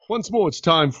Once more, it's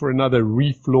time for another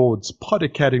Reef Lords Pod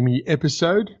Academy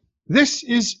episode. This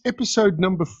is episode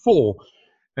number 4,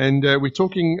 and we're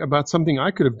talking about something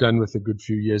I could have done with a good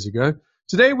few years ago.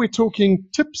 Today, we're talking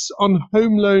tips on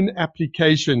home loan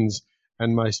applications,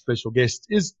 and my special guest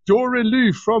is Dora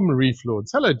Lou from Reef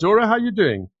Lords. Hello, Dora. How are you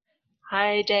doing?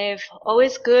 Hi, Dave.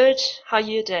 Always good. How are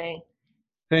you doing?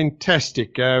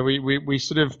 Fantastic. We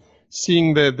sort of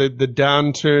seeing the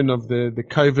downturn of the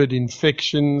COVID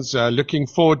infections, looking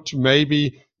forward to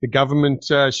maybe the government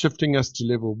shifting us to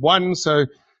level 1. So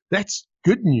that's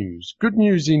good news. Good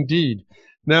news indeed.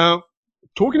 Now,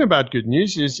 talking about good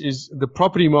news is the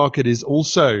property market is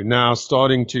also now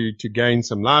starting to gain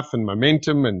some life and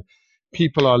momentum, and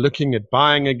people are looking at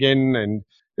buying again. And,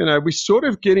 we're sort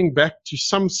of getting back to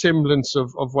some semblance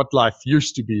of what life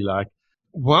used to be like.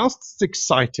 Whilst it's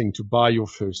exciting to buy your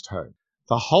first home,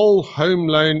 the whole home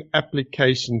loan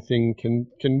application thing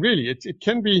can really, it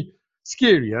can be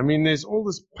scary. I mean, there's all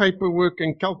this paperwork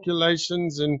and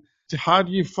calculations, and how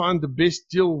do you find the best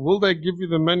deal? Will they give you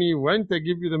the money? Won't they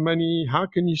give you the money? How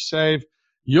can you save?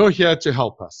 You're here to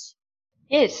help us.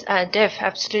 Yes, Dev,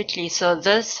 absolutely. So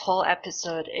this whole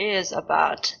episode is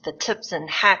about the tips and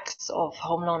hacks of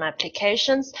home loan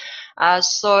applications.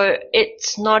 So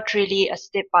it's not really a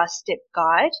step-by-step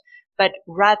guide, but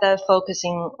rather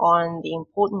focusing on the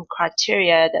important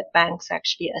criteria that banks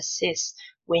actually assess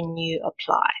when you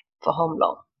apply for home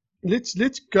loan.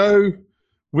 Let's go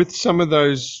with some of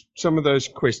those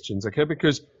questions, okay?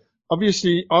 Because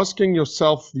obviously asking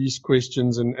yourself these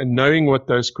questions and knowing what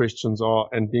those questions are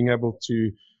and being able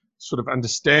to sort of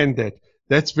understand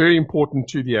that's very important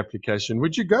to the application.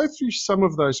 Would you go through some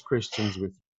of those questions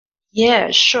with me? Yeah,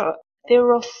 sure.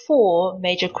 There are 4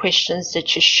 major questions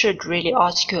that you should really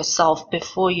ask yourself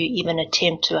before you even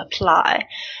attempt to apply.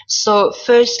 So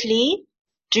firstly,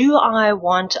 do I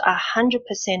want 100%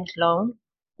 loan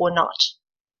or not?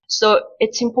 So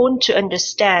it's important to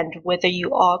understand whether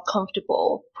you are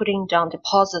comfortable putting down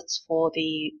deposits for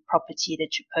the property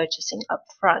that you're purchasing up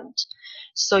front.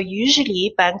 So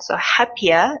usually banks are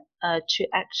happier to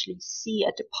actually see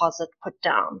a deposit put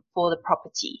down for the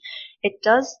property. It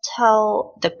does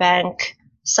tell the bank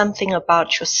something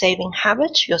about your saving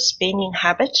habit, your spending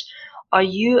habit. Are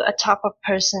you a type of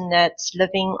person that's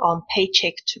living on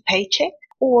paycheck to paycheck,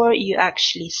 or you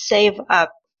actually save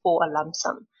up for a lump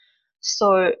sum?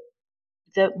 So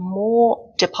the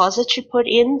more deposit you put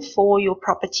in for your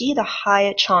property, the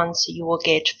higher chance you will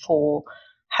get for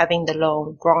having the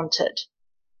loan granted.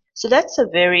 So that's a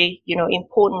very,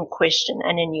 important question.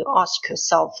 And then you ask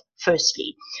yourself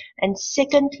firstly. And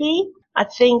secondly, I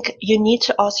think you need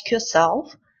to ask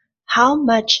yourself, how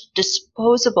much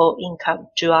disposable income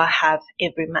do I have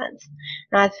every month?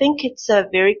 And I think it's a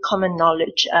very common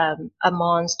knowledge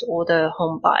amongst all the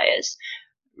home buyers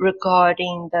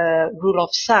regarding the rule of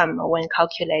thumb when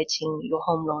calculating your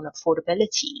home loan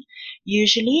affordability.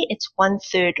 Usually it's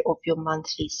 1/3 of your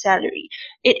monthly salary.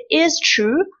 It is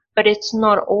true, but it's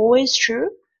not always true,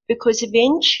 because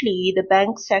eventually the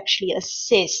banks actually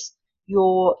assess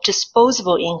your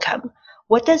disposable income.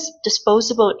 What does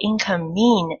disposable income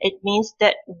mean? It means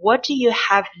that what do you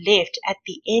have left at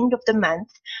the end of the month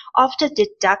after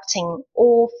deducting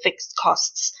all fixed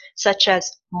costs, such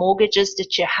as mortgages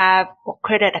that you have, or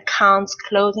credit accounts,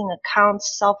 clothing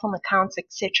accounts, cell phone accounts,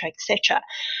 etc., etc.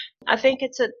 I think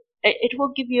it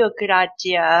will give you a good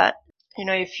idea,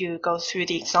 if you go through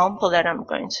the example that I'm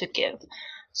going to give.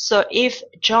 So if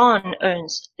John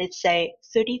earns, let's say,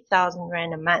 30,000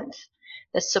 Rand a month,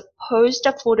 the supposed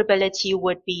affordability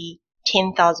would be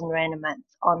 10,000 Rand a month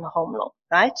on the home loan,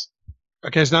 right?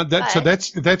 Okay, so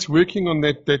that's working on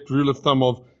that rule of thumb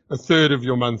of 1/3 of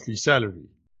your monthly salary.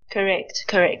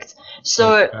 Correct.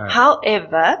 So,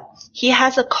 however, he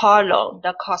has a car loan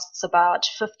that costs about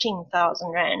 15,000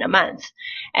 Rand a month,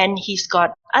 and he's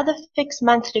got other fixed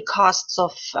monthly costs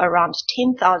of around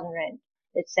 10,000 Rand,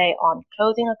 let's say on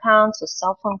clothing accounts or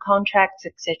cell phone contracts,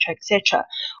 etc.,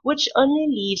 which only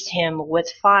leaves him with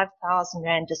 5,000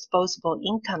 Rand disposable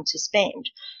income to spend.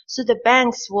 So the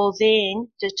banks will then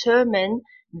determine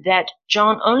that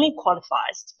John only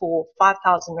qualifies for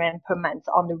 5,000 Rand per month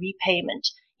on the repayment,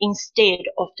 instead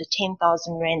of the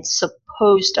 10,000 Rand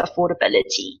supposed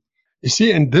affordability. You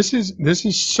see, and this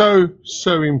is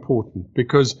so important,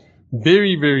 because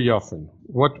very, very often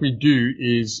what we do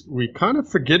is we kind of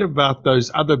forget about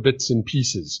those other bits and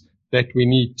pieces that we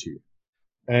need to.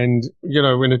 And,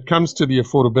 when it comes to the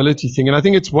affordability thing, and I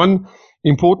think it's one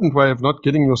important way of not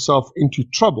getting yourself into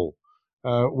trouble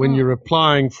when you're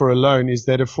applying for a loan, is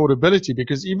that affordability.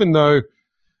 Because even though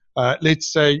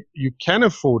let's say you can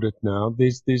afford it now,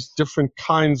 there's different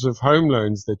kinds of home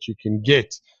loans that you can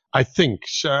get. I think.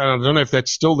 So I don't know if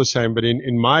that's still the same, but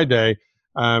in my day,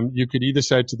 you could either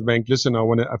say to the bank, listen, I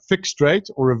want a fixed rate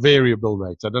or a variable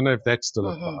rate. I don't know if that still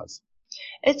applies.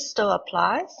 It still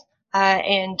applies.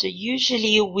 And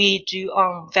usually we do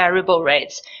on variable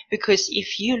rates, because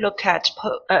if you look at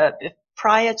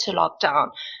prior to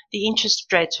lockdown, the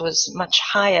interest rate was much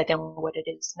higher than what it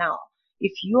is now.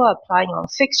 If you are applying on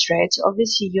fixed rates,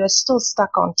 obviously you're still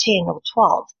stuck on 10 or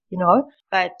 12,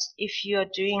 but if you're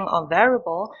doing on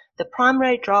variable, the prime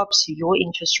rate drops, your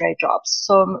interest rate drops.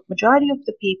 So majority of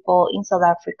the people in South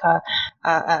Africa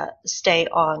stay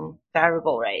on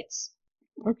variable rates.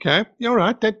 Okay, you're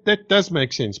right. That does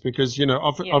make sense because,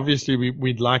 obviously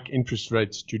we'd like interest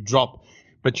rates to drop,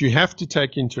 but you have to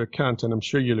take into account, and I'm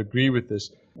sure you'll agree with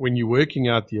this, when you're working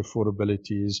out the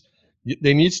affordability is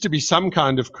there needs to be some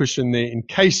kind of cushion there in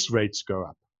case rates go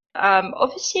up.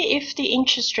 Obviously, if the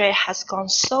interest rate has gone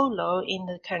so low in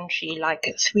the country, like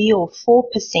 3 or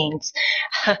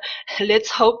 4%, let's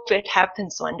hope it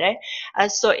happens one day.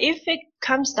 So if it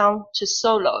comes down to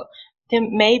so low,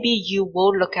 then maybe you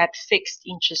will look at fixed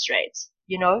interest rates,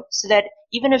 so that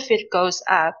even if it goes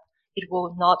up, it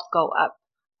will not go up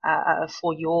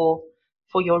for your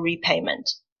repayment.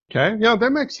 Okay, yeah, that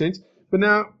makes sense. But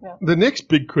now, The next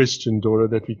big question, Dora,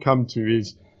 that we come to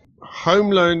is home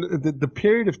loan, the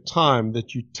period of time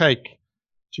that you take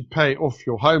to pay off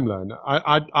your home loan.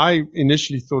 I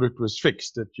initially thought it was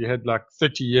fixed, that you had like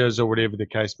 30 years or whatever the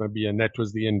case may be, and that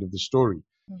was the end of the story.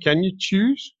 Mm-hmm. Can you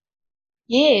choose?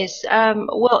 Yes.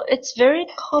 Well, it's very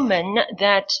common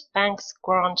that banks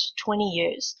grant 20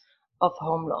 years of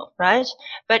home loan, right?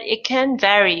 But it can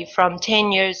vary from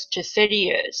 10 years to 30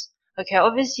 years. Okay,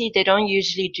 obviously they don't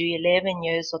usually do 11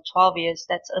 years or 12 years.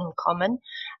 That's uncommon.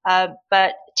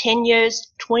 But 10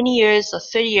 years, 20 years, or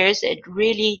 30 years, it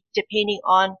really depending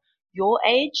on your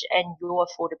age and your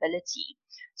affordability.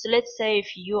 So let's say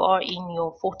if you are in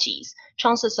your 40s,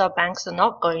 chances are banks are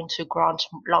not going to grant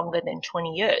longer than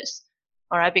 20 years.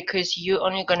 All right, because you're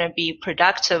only going to be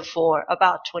productive for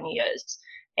about 20 years.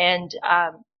 And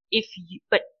if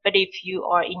you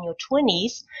are in your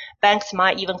 20s, banks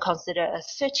might even consider a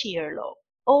 30-year loan.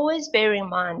 Always bear in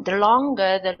mind, the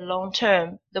longer the loan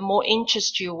term, the more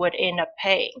interest you would end up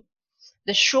paying.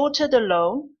 The shorter the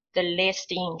loan, the less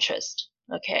the interest.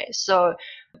 Okay, so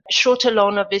shorter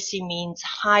loan obviously means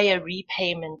higher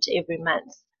repayment every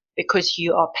month because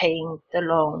you are paying the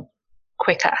loan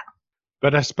quicker.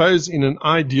 But I suppose in an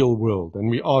ideal world, and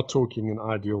we are talking an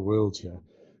ideal world here,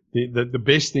 the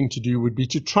best thing to do would be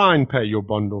to try and pay your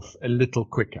bond off a little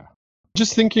quicker.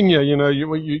 Just thinking here,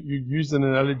 you use an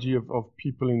analogy of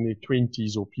people in their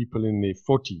 20s or people in their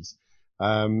 40s.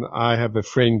 I have a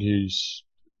friend who's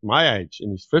my age, in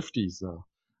his 50s now,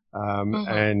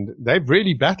 and they've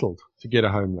really battled to get a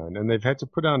home loan, and they've had to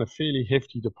put down a fairly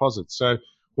hefty deposit. So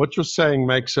what you're saying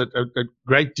makes it a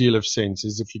great deal of sense,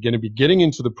 is if you're going to be getting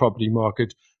into the property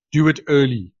market, do it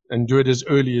early and do it as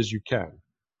early as you can.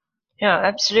 Yeah,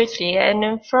 absolutely.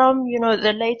 And from,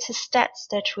 the latest stats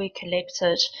that we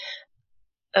collected,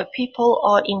 people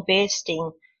are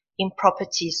investing in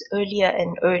properties earlier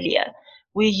and earlier.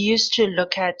 We used to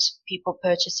look at people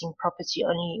purchasing property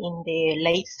only in their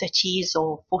late 30s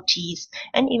or 40s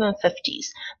and even 50s.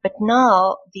 But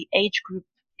now the age group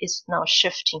is now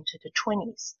shifting to the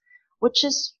 20s, which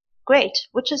is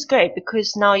great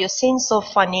because now your sense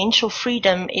of financial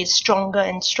freedom is stronger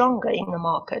and stronger in the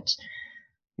market.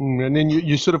 And then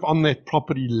you're sort of on that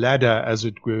property ladder, as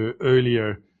it were,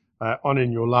 earlier on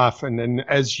in your life. And then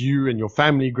as you and your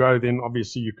family grow, then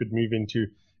obviously you could move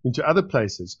into other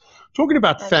places. Talking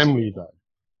about family,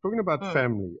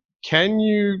 family, can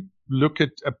you look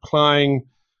at applying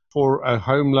for a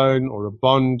home loan or a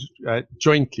bond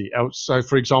jointly? So,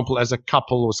 for example, as a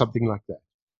couple or something like that?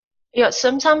 Yeah,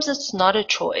 sometimes it's not a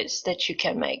choice that you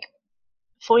can make.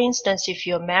 For instance, if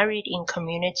you're married in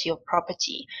community of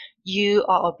property, you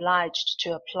are obliged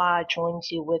to apply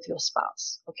jointly with your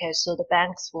spouse. Okay, so the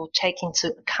banks will take into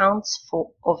account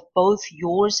of both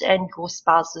yours and your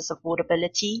spouse's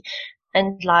affordability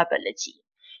and liability.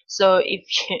 So if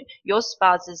your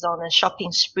spouse is on a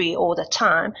shopping spree all the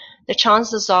time, the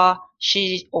chances are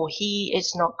she or he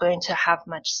is not going to have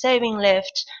much saving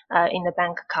left in the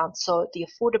bank account. So the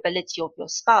affordability of your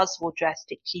spouse will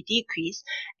drastically decrease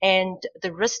and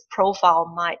the risk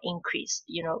profile might increase,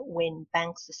 when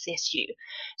banks assess you.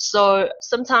 So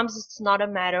sometimes it's not a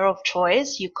matter of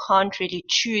choice. You can't really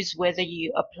choose whether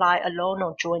you apply alone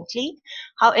or jointly.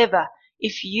 However,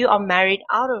 if you are married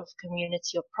out of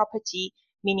community of property,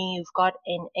 meaning you've got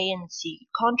an ANC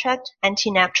contract,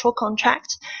 antenuptial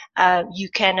contract, you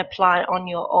can apply on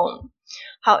your own.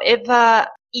 However,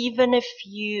 even if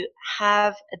you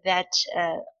have that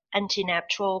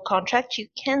antenuptial contract, you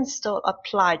can still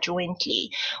apply jointly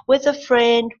with a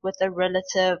friend, with a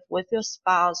relative, with your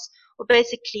spouse, or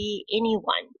basically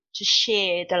anyone to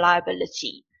share the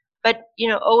liability. But,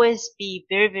 always be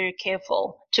very, very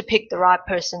careful to pick the right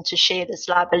person to share this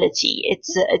liability.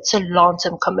 It's a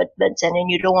long-term commitment, and then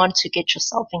you don't want to get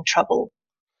yourself in trouble.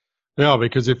 Yeah,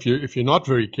 because if you're not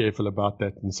very careful about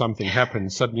that and something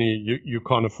happens, suddenly you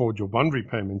can't afford your bond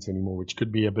repayments anymore, which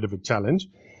could be a bit of a challenge.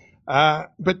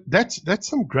 But that's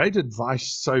some great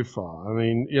advice so far. I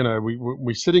mean,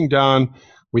 we're sitting down,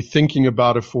 we're thinking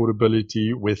about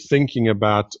affordability, we're thinking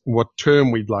about what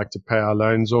term we'd like to pay our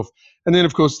loans off, and then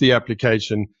of course the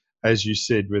application, as you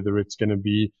said, whether it's going to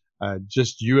be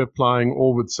just you applying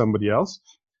or with somebody else.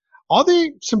 Are there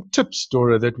some tips,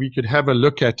 Dora, that we could have a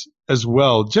look at as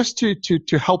well, just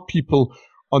to help people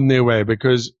on their way?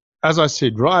 Because as I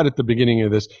said right at the beginning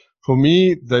of this, for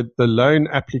me, the loan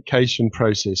application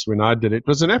process when I did it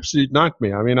was an absolute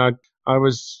nightmare. I mean, I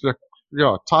was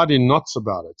tied in knots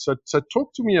about it. So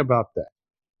talk to me about that.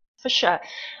 For sure.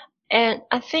 And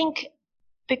I think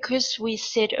because we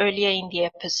said earlier in the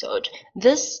episode,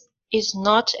 this is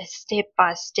not a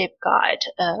step-by-step guide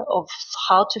of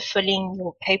how to fill in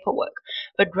your paperwork,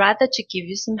 but rather to give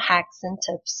you some hacks and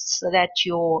tips so that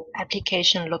your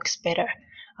application looks better.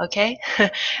 Okay?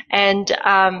 And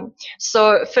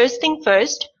so first thing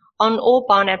first, on all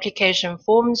bond application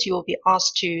forms, you will be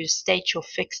asked to state your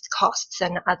fixed costs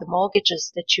and other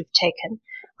mortgages that you've taken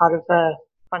out of a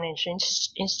financial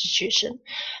institution.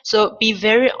 So be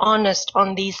very honest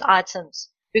on these items,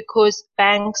 because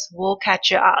banks will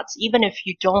catch you out even if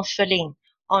you don't fill in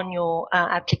on your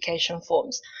application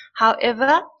forms.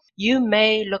 However, you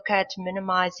may look at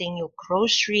minimizing your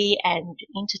grocery and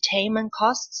entertainment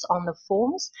costs on the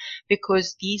forms,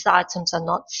 because these items are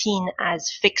not seen as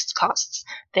fixed costs.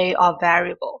 They are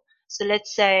variable. So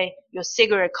let's say your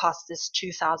cigarette cost is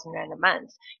 2,000 Rand a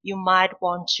month. You might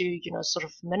want to, sort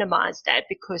of minimize that,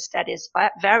 because that is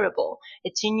variable.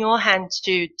 It's in your hands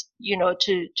to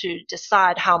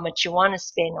decide how much you want to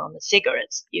spend on the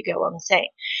cigarettes. You get what I'm saying?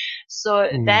 So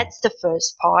that's the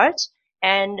first part.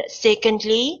 And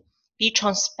secondly, be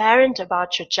transparent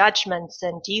about your judgments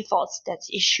and defaults that's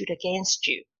issued against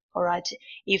you. All right.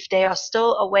 If they are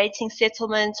still awaiting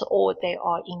settlement or they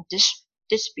are in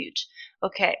dispute.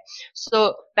 Okay.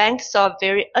 So banks are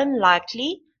very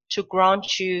unlikely to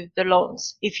grant you the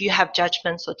loans if you have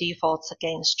judgments or defaults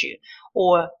against you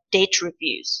or debt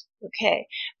reviews. Okay.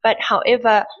 But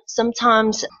however,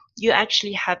 sometimes you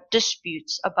actually have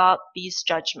disputes about these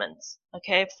judgments.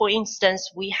 Okay. For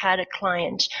instance, we had a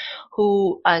client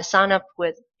who signed up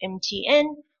with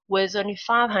MTN with only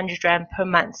 500 Rand per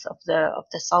month of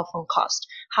the cell phone cost.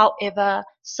 However,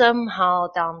 somewhere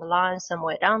down the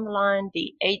line,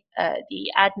 the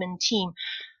admin team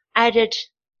added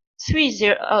two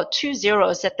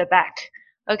zeros at the back.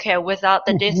 Okay, without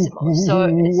the decimal. So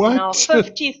it's now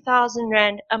 50,000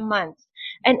 Rand a month.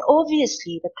 And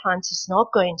obviously the client is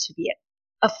not going to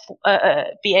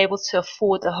be able to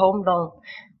afford the home loan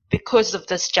because of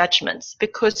this judgments,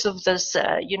 because of this,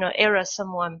 error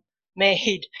someone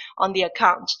made on the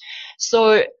account.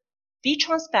 So be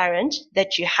transparent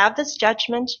that you have this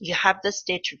judgment, you have this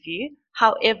debt review.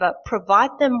 However,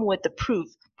 provide them with the proof,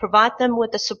 provide them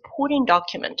with the supporting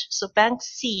document, so banks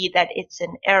see that it's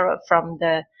an error from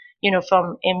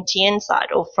from MTN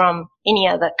side or from any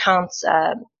other accounts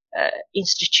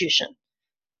institution.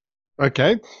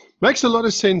 Okay, makes a lot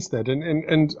of sense that,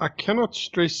 and I cannot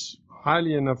stress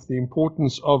highly enough the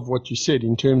importance of what you said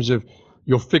in terms of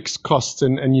your fixed costs,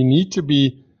 and you need to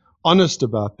be honest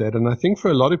about that. And I think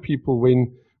for a lot of people,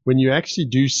 when you actually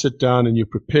do sit down and you're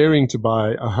preparing to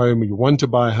buy a home, or you want to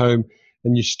buy a home,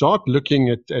 and you start looking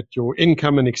at your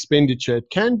income and expenditure,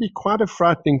 it can be quite a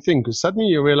frightening thing, because suddenly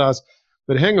you realize,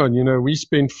 but hang on, we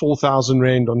spent 4,000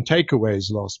 Rand on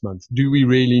takeaways last month. Do we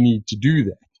really need to do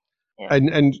that? Yeah.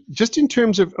 And just in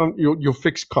terms of your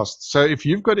fixed costs, so if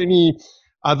you've got any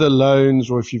other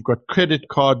loans or if you've got credit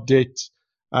card debt,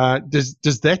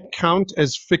 does that count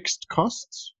as fixed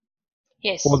costs?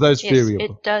 Yes. Or those variable?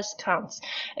 It does count.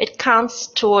 It counts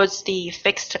towards the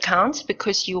fixed account,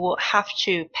 because you will have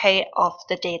to pay off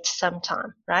the debt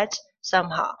sometime, right?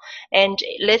 Somehow. And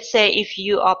let's say if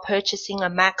you are purchasing a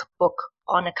MacBook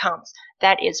on account,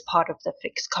 that is part of the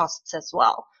fixed costs as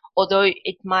well. Although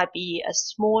it might be a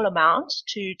small amount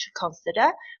to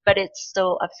consider, but it's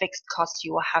still a fixed cost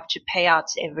you will have to pay out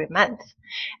every month.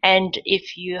 And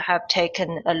if you have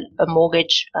taken a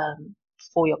mortgage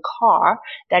for your car,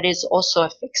 that is also a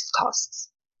fixed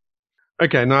cost.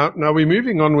 Okay, now we're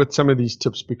moving on with some of these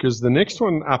tips, because the next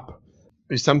one up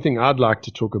is something I'd like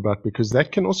to talk about, because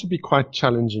that can also be quite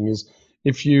challenging, is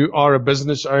if you are a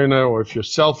business owner or if you're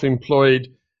self-employed,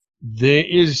 there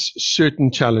is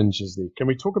certain challenges there. Can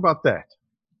we talk about that?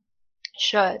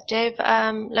 Sure, Dave.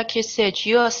 Like you said,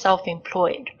 you are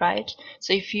self-employed, right?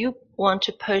 So if you want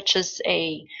to purchase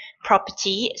a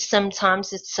property,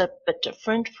 sometimes it's a bit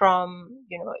different from,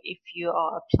 if you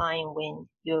are applying when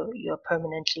you're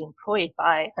permanently employed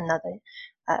by another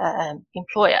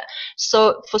employer.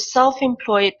 So for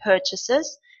self-employed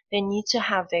purchases, they need to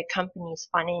have their company's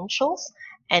financials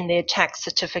and their tax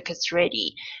certificates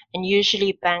ready. And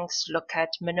usually banks look at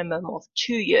minimum of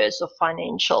 2 years of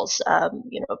financials,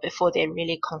 before they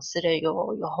really consider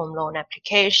your home loan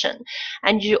application.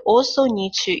 And you also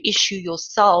need to issue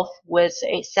yourself with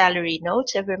a salary note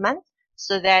every month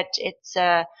so that it's,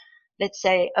 let's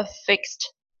say, a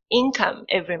fixed income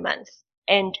every month.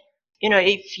 And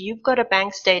if you've got a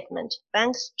bank statement,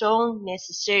 banks don't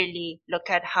necessarily look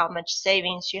at how much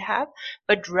savings you have,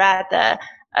 but rather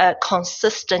a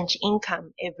consistent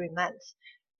income every month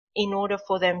in order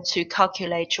for them to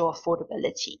calculate your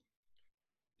affordability.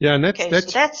 Yeah, and so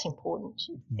that's important.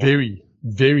 Very,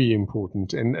 very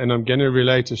important. And I'm going to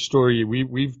relate a story.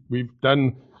 We've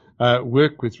done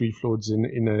work with Reef Lords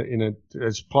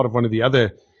as part of one of the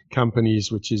other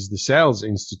companies, which is the Sales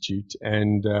Institute.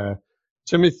 And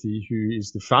Timothy, who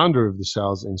is the founder of the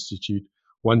Sales Institute,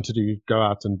 wanted to go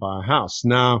out and buy a house.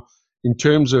 Now, in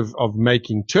terms of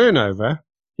making turnover,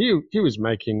 he was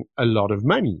making a lot of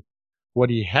money.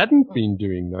 What he hadn't been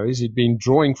doing, though, is he'd been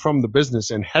drawing from the business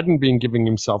and hadn't been giving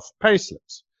himself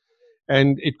payslips.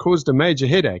 And it caused a major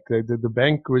headache. The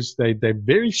bank they're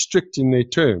very strict in their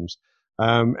terms.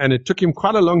 And it took him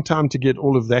quite a long time to get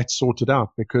all of that sorted out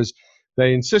because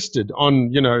they insisted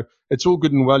on, it's all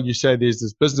good and well. You say there's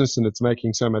this business and it's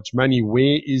making so much money.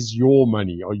 Where is your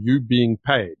money? Are you being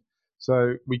paid?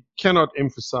 So we cannot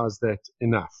emphasize that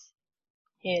enough.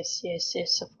 Yes,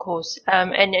 of course.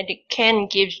 And it can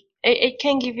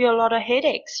give you a lot of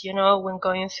headaches, when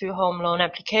going through home loan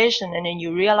application, and then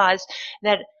you realize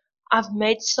that I've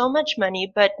made so much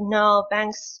money, but now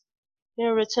banks,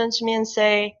 return to me and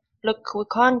say, look, we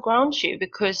can't grant you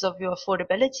because of your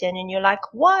affordability. And then you're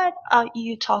like, what are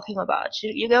you talking about?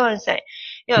 You go and say,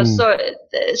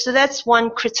 so that's one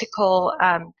critical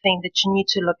thing that you need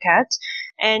to look at.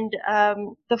 And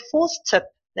the fourth tip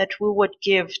that we would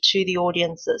give to the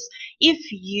audiences,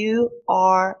 if you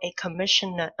are a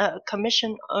commission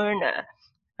earner,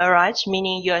 all right,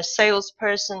 meaning you're a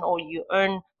salesperson or you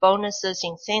earn bonuses,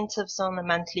 incentives on a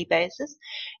monthly basis,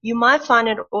 you might find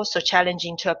it also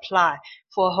challenging to apply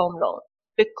for a home loan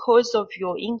because of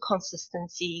your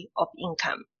inconsistency of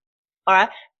income. All right.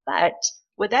 But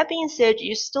with that being said,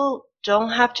 you still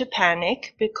don't have to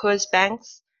panic because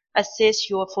banks assess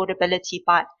your affordability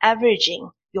by averaging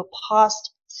your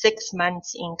past 6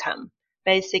 months income,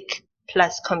 basic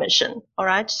plus commission. All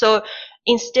right. So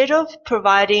instead of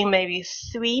providing maybe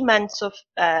 3 months of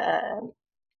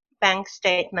bank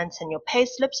statements and your pay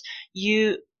slips,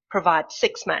 you provide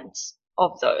 6 months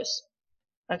of those.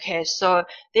 Okay. So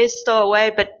there's still a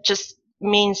way, but just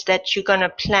means that you're going to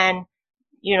plan,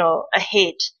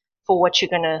 ahead for what you're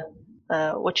going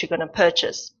to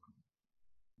purchase.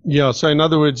 Yeah. So in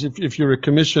other words, if you're a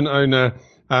commission owner,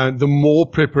 the more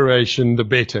preparation, the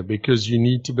better, because you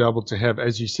need to be able to have,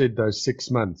 as you said, those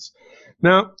 6 months.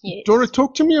 Now, yes. Dora,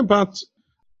 talk to me about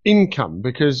income,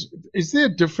 because is there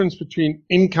a difference between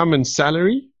income and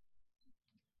salary?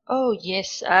 Oh,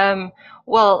 yes.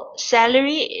 Well,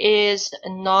 salary is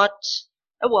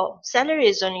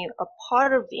only a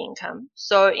part of the income.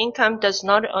 So income does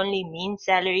not only mean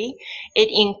salary, it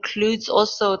includes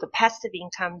also the passive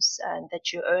incomes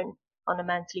that you earn on a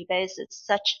monthly basis,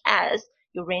 such as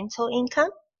your rental income,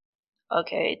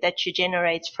 okay, that you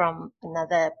generate from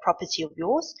another property of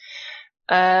yours,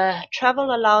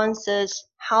 travel allowances,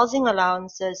 housing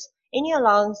allowances, any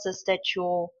allowances that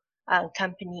your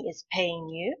company is paying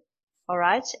you, all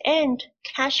right, and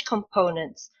cash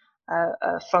components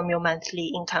from your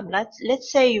monthly income.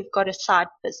 Let's say you've got a side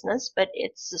business, but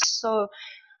it's so,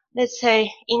 let's say,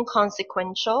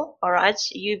 inconsequential, all right,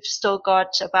 you've still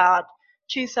got about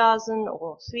 2,000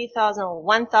 or 3,000 or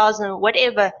 1,000,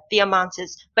 whatever the amount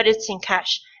is, but it's in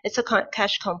cash. It's a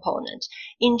cash component.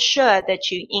 Ensure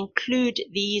that you include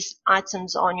these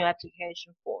items on your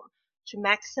application form to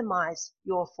maximize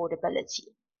your affordability.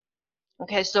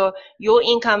 Okay, so your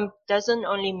income doesn't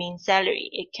only mean salary.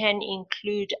 It can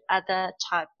include other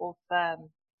type of,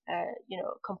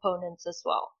 components as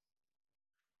well.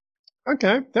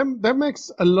 Okay, that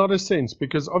makes a lot of sense,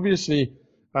 because obviously,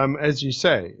 as you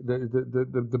say,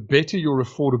 the better your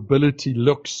affordability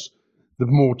looks, the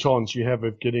more chance you have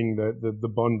of getting the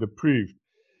bond approved.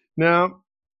 Now,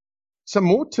 some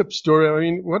more tips, Dora. I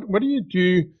mean, what do you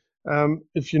do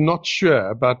if you're not sure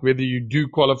about whether you do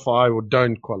qualify or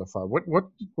don't qualify? What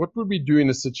would we do in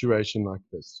a situation like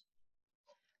this?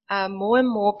 More and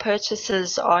more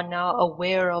purchasers are now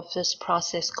aware of this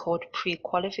process called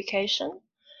pre-qualification.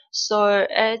 So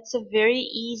it's a very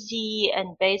easy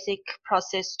and basic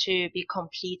process to be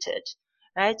completed,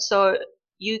 right? So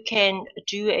you can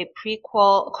do a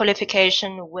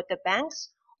pre-qualification with the banks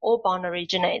or bond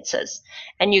originators,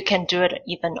 and you can do it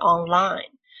even online.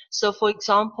 So for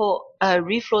example,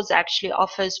 Reflows actually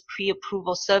offers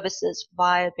pre-approval services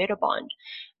via BetterBond.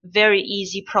 Very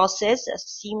easy process, a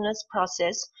seamless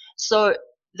process. So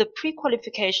the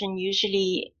pre-qualification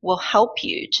usually will help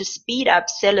you to speed up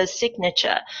seller's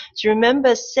signature. So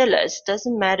remember, sellers,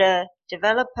 doesn't matter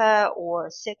developer or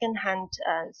second-hand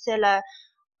seller,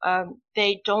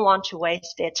 they don't want to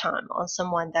waste their time on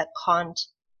someone that can't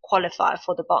qualify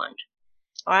for the bond.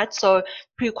 All right, so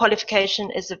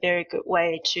pre-qualification is a very good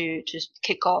way to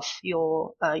kick off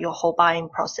your whole buying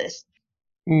process.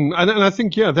 And I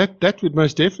think, yeah, that would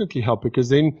most definitely help, because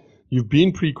then you've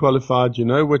been pre-qualified, you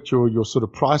know what your sort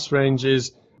of price range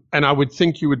is, and I would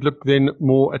think you would look then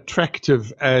more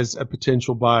attractive as a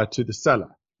potential buyer to the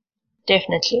seller.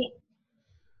 Definitely.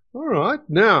 All right,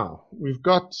 now we've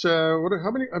got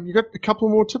how many? Have you got a couple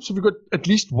more tips? Have you got at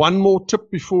least one more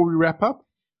tip before we wrap up?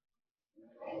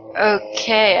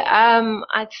 Okay,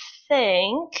 I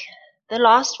think the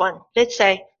last one, let's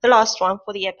say the last one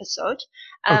for the episode,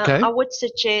 Okay. I would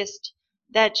suggest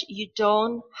that you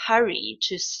don't hurry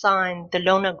to sign the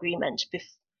loan agreement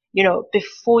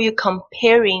before you're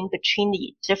comparing between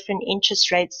the different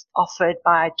interest rates offered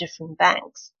by different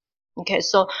banks. Okay,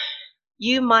 so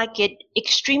you might get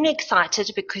extremely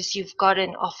excited because you've got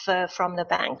an offer from the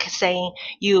bank saying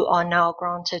you are now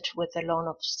granted with a loan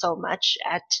of so much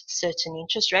at certain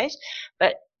interest rate.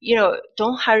 But,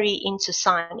 don't hurry into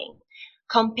signing.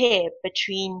 Compare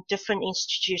between different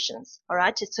institutions. All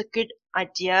right. It's a good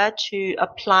idea to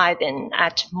apply then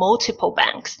at multiple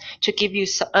banks to give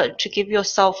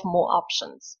yourself more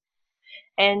options.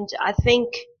 And I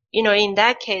think, in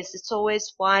that case, it's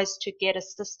always wise to get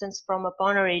assistance from a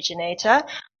bond originator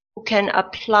who can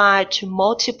apply to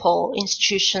multiple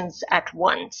institutions at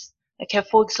once. Okay,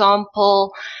 for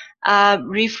example,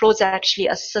 Reflows actually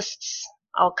assists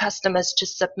our customers to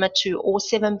submit to all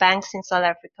 7 banks in South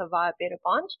Africa via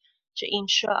BetterBond to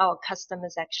ensure our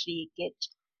customers actually get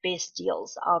best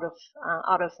deals out of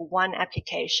one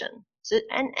application. So,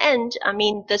 and I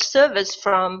mean, the service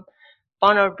from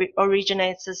bond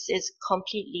originators is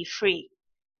completely free.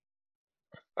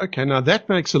 Okay, now that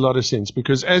makes a lot of sense,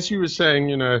 because as you were saying,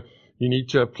 you need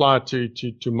to apply to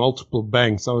multiple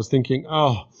banks. I was thinking,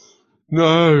 oh,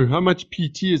 no, how much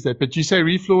PT is that? But you say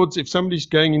Reflows, if somebody's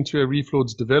going into a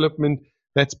Reflows development,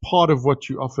 that's part of what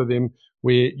you offer them,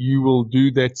 where you will do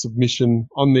that submission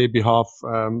on their behalf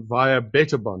via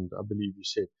BetterBond, I believe you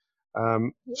said.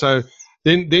 So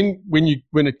then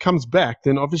when it comes back,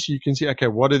 then obviously you can see, okay,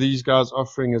 what are these guys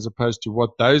offering as opposed to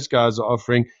what those guys are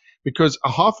offering? Because a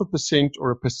 0.5%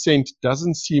 or 1%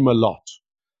 doesn't seem a lot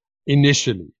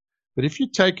initially. But if you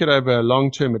take it over a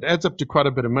long term, it adds up to quite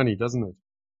a bit of money, doesn't it?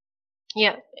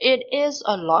 Yeah, it is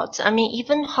a lot. I mean,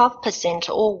 even 0.5%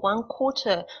 or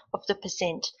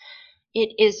 0.25%,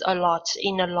 it is a lot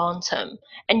in the long term.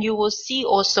 And you will see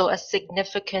also a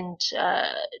significant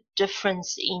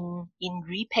difference in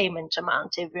repayment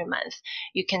amount every month.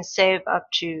 You can save up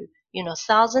to,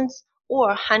 thousands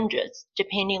or hundreds,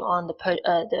 depending on the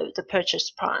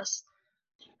purchase price.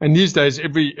 And these days,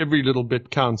 every little bit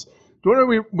counts.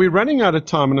 Dora, we're running out of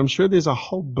time, and I'm sure there's a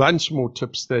whole bunch more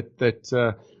tips that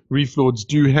Reflows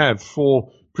do have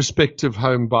for prospective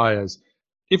home buyers.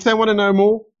 If they want to know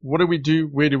more, what do we do?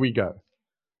 Where do we go?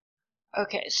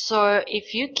 Okay, so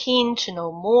if you're keen to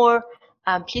know more,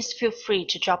 please feel free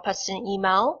to drop us an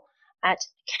email at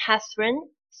Catherine,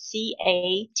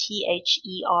 CATHERINE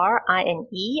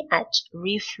at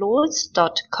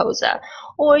reflows.coza,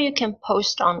 or you can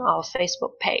post on our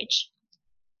Facebook page.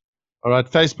 All right,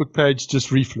 Facebook page, just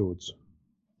Reflows.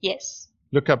 Yes.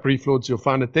 Look up Reflows, you'll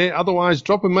find it there. Otherwise,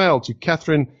 drop a mail to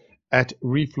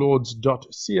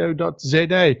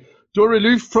catherine@reflows.co.za. Dora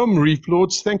Loof from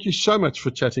Reflows, thank you so much for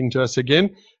chatting to us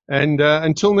again. And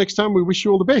until next time, we wish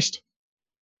you all the best.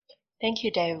 Thank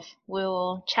you, Dave.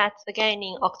 We'll chat again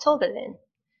in October then.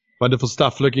 Wonderful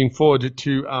stuff. Looking forward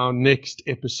to our next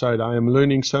episode. I am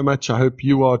learning so much. I hope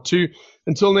you are too.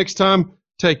 Until next time,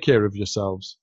 take care of yourselves.